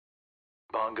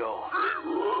Pongo.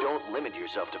 Don't limit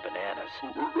yourself to bananas.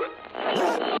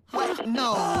 What?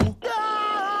 No.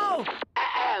 No!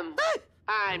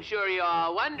 I'm sure you're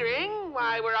all wondering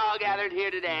why we're all gathered here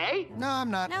today. No,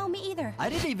 I'm not. No, me either. I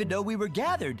didn't even know we were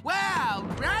gathered. Well,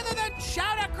 rather than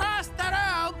shout across the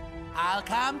room, I'll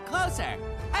come closer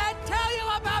and tell you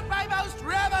about my most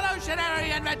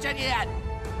revolutionary invention yet.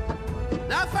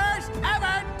 The first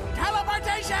ever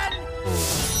teleportation!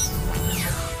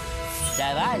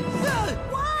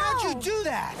 How'd you do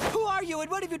that? Who are you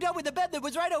and what have you done with the bed that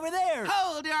was right over there?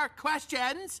 Hold your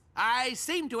questions. I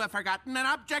seem to have forgotten an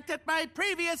object at my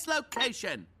previous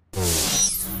location.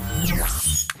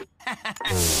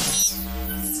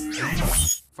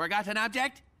 Forgotten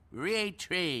object?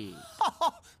 Retrieve.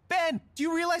 Oh, Ben, do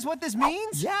you realize what this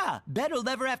means? Yeah, Ben will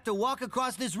never have to walk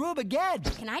across this room again.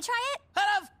 Can I try it? But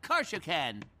of course you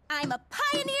can. I'm a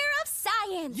pioneer of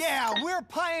science. Yeah, we're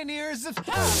pioneers of...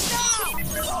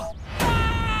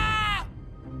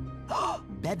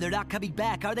 Ben, they're not coming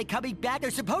back. Are they coming back?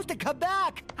 They're supposed to come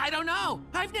back. I don't know.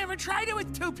 I've never tried it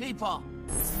with two people.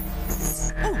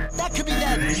 Oh, that could be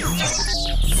them.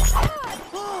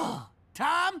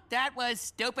 Tom, that was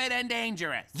stupid and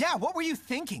dangerous. Yeah, what were you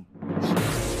thinking?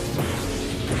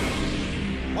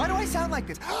 Why do I sound like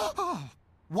this?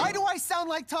 Why do I sound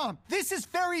like Tom? This is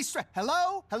very strange.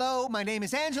 Hello? Hello, my name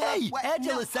is Angela. Hey, What?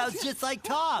 Angela No. sounds just like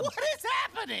Tom. What is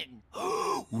happening?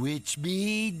 Which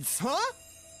means... Huh?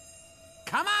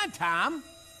 Come on, Tom.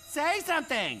 Say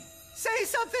something. Say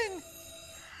something.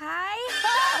 Hi?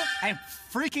 I am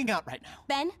freaking out right now.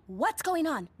 Ben, what's going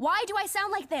on? Why do I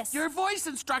sound like this? Your voice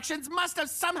instructions must have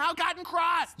somehow gotten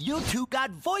crossed. You two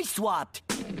got voice swapped.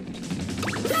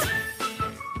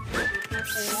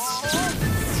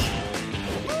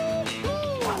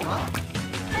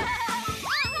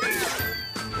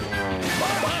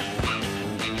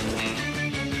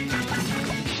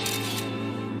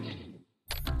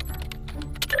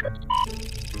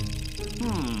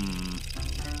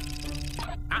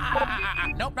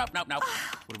 Nope.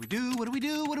 What do we do? What do we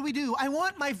do? What do we do? I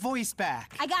want my voice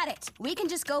back. I got it. We can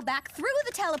just go back through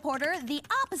the teleporter the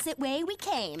opposite way we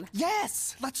came.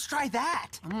 Yes, let's try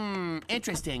that.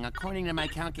 Interesting. According to my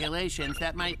calculations,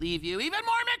 that might leave you even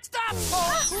more mixed up.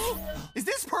 Is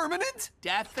this permanent?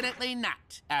 Definitely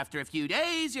not. After a few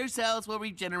days, your cells will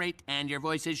regenerate and your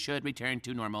voices should return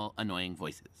to normal, annoying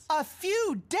voices. A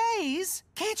few days?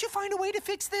 Can't you find a way to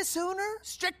fix this sooner?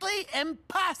 Strictly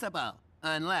impossible.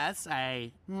 Unless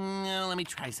I... No, let me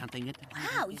try something.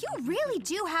 Wow, you really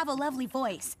do have a lovely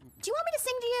voice. Do you want me to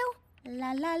sing to you?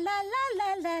 La la la la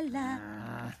la la la.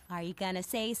 Are you gonna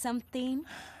say something?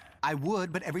 I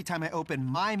would, but every time I open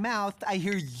my mouth, I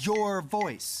hear your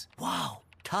voice. Wow,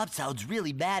 Tom sounds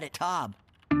really mad at Tom.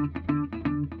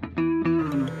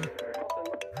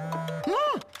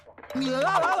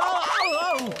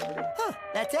 Huh,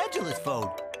 that's Angela's phone.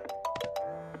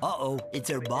 Uh-oh, it's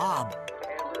her mom.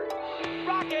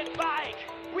 Rocket bike!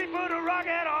 We put a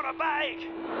rocket on a bike!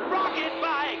 Rocket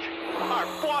bike! Our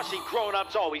bossy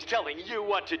grown-ups always telling you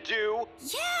what to do.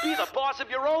 Yeah! Be the boss of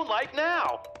your own life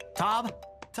now. Tom?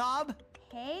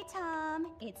 Hey, Tom.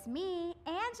 It's me,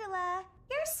 Angela.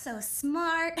 You're so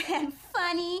smart and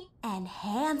funny and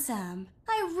handsome.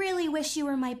 I really wish you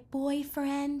were my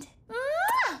boyfriend. Mwah!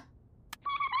 I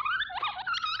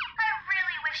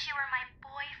really wish you were my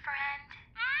boyfriend.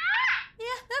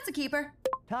 Yeah, that's a keeper.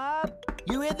 Tom?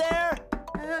 You in there?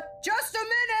 Just a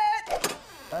minute!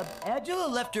 Angela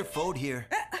left her phone here.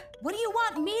 What do you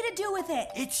want me to do with it?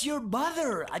 It's your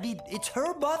mother. I mean, it's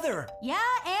her mother. Yeah,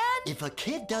 and? If a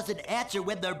kid doesn't answer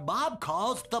when their mom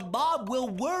calls, the mom will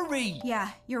worry.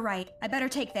 Yeah, you're right. I better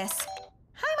take this.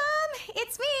 Hi, Mom.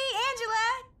 It's me, Angela.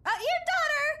 Your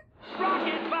daughter.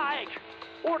 Rocket bike!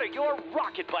 Order your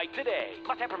rocket bike today.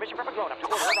 Must have permission from a grown-up to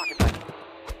order a rocket bike.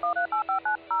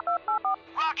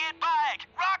 Rocket bike!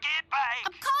 Rocket bike!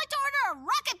 I'm calling to order a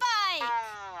rocket bike.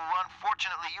 Oh,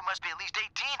 unfortunately, you must be at least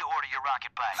 18 to order your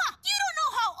rocket bike. Huh, you don't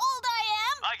know how old I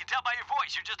am. I can tell by your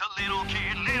voice. You're just a little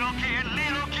kid, little kid,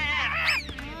 little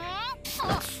kid.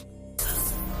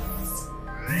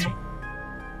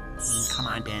 Come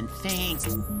on, Ben. Think.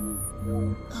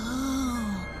 Oh.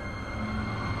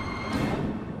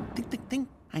 Think.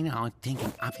 I know, I'm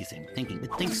thinking. Obviously, I'm thinking,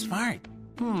 but think smart.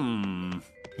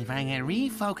 If I can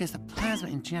refocus the plasma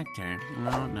injector...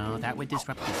 No, that would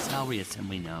disrupt the cell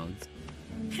reassembly nodes.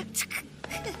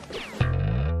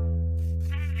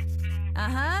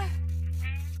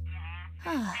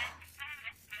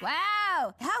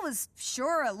 Wow, that was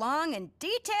sure a long and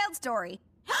detailed story.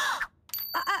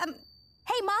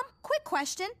 Hey, Mom, quick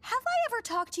question. Have I ever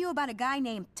talked to you about a guy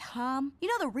named Tom? You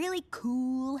know, the really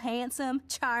cool, handsome,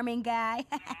 charming guy?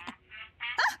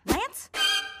 Lance?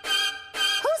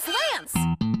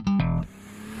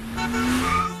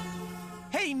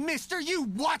 mister, you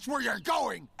watch where you're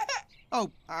going! Oh,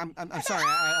 I'm sorry.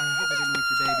 I hope I didn't wake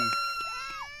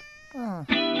your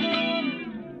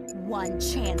baby. One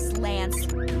chance, Lance.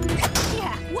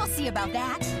 Yeah, we'll see about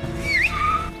that.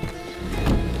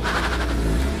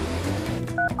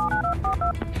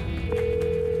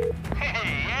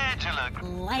 Hey, Angela.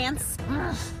 Lance.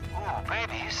 Oh,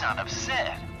 baby, you sound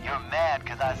upset. You're mad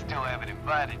because I still haven't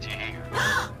invited you here.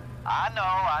 I know,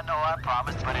 I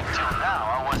promised, but until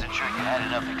now, I wasn't sure you had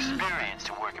enough experience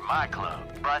to work in my club.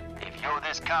 But if you're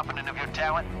this confident of your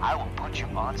talent, I will put you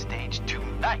on stage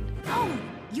tonight. Oh,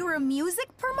 you're a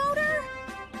music promoter?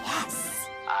 Yes.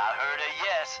 I heard a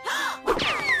yes.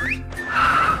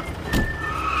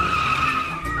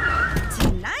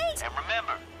 Tonight? And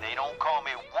remember, they don't call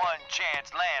me One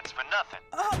Chance Lance for nothing.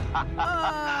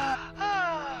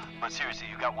 But seriously,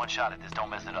 you got one shot at this.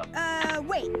 Don't mess it up.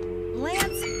 Wait.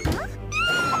 Lance?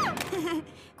 Huh?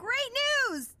 Great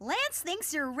news! Lance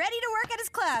thinks you're ready to work at his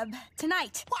club.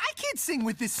 Tonight. Well, I can't sing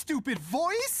with this stupid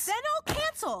voice! Then I'll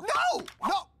cancel. No!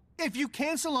 If you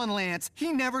cancel on Lance,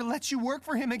 he never lets you work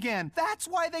for him again. That's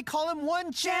why they call him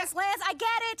One Chance. Yes, Lance, I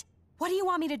get it. What do you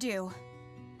want me to do?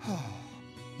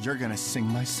 You're gonna sing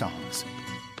my songs.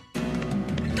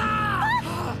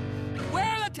 Ah! Where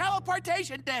are the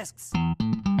teleportation discs?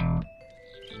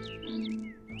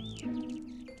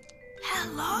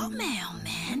 Hello,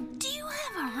 mailman. Do you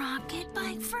have a rocket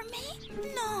bike for me?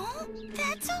 No?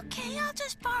 That's okay. I'll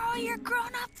just borrow your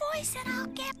grown-up voice and I'll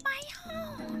get my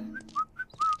own.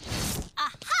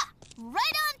 Aha!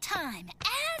 Right on time,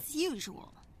 as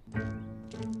usual.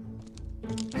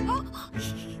 Oh.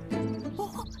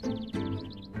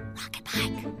 Rocket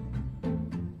bike.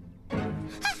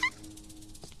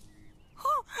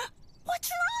 Oh,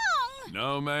 what's wrong?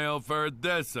 No mail for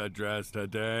this address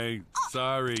today.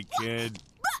 Sorry, kid.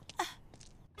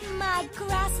 My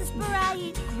grass is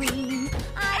bright green.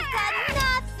 I've got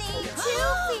nothing to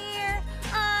fear.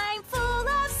 I'm full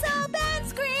of soap and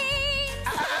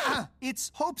screams.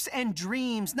 It's hopes and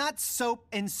dreams, not soap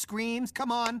and screams.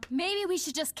 Come on. Maybe we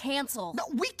should just cancel. No,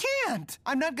 we can't.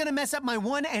 I'm not gonna mess up my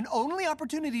one and only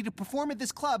opportunity to perform at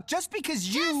this club just because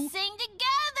you... Just sing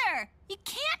together. You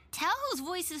can't tell whose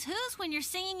voice is whose when you're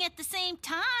singing at the same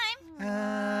time.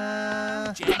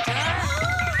 Ginger?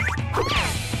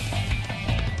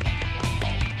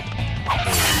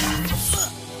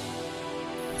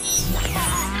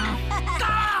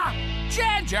 Ah!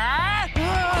 Ginger!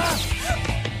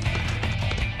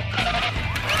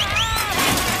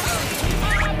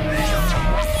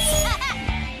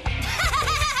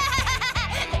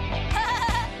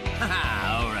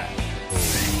 All right.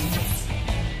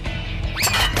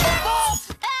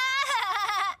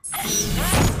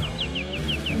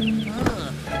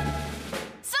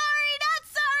 Sorry, not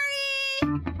sorry.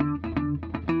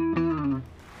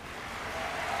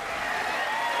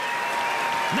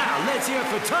 Now let's hear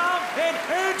for Tom and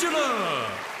Angela.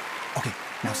 Okay,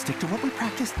 now stick to what we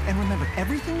practiced, and remember,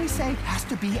 everything we say has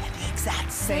to be at the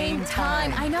exact same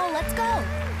time. I know, let's go.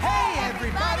 Hey,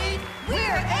 everybody! We're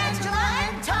Angela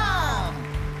and Tom!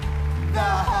 The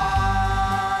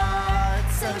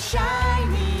heart so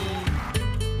shiny.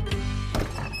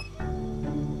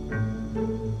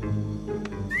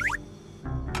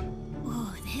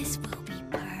 Ooh, this will be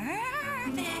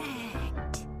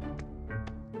perfect.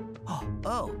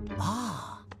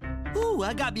 Ooh,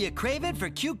 I got me a craving for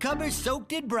cucumbers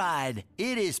soaked in brine.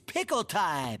 It is pickle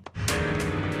time.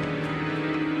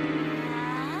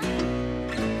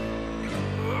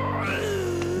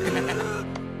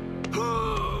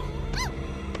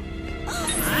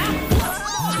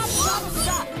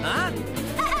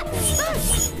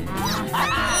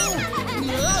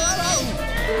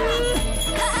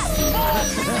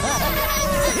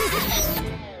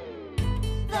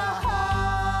 The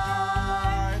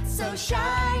heart so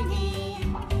shiny.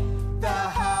 The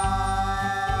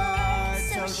heart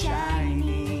so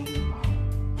shiny.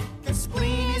 The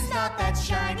spleen is not that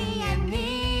shiny, and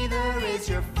neither is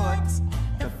your foot.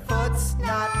 The foot's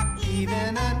not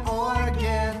even an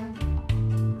organ,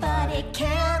 but it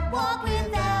can't walk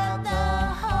without the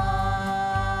heart.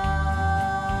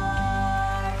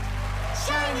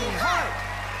 Shiny heart!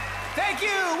 Thank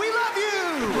you! We love you!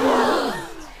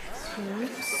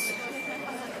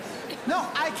 No,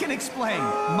 I can explain.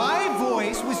 My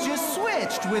voice was just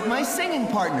switched with my singing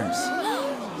partners.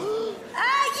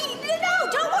 No,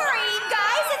 don't worry,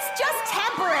 guys. It's just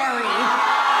temporary.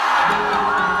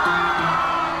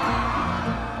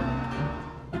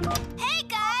 Hey,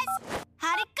 guys.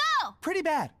 How'd it go? Pretty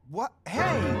bad. What?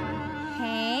 Hey!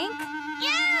 Hank,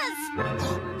 Yes.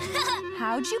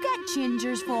 how'd you get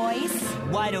Ginger's voice?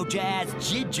 Why don't you ask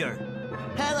Ginger?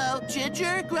 Hello,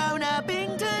 Ginger.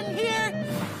 Grown-uppington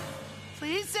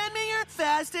Please send me your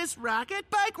fastest rocket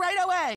bike right away.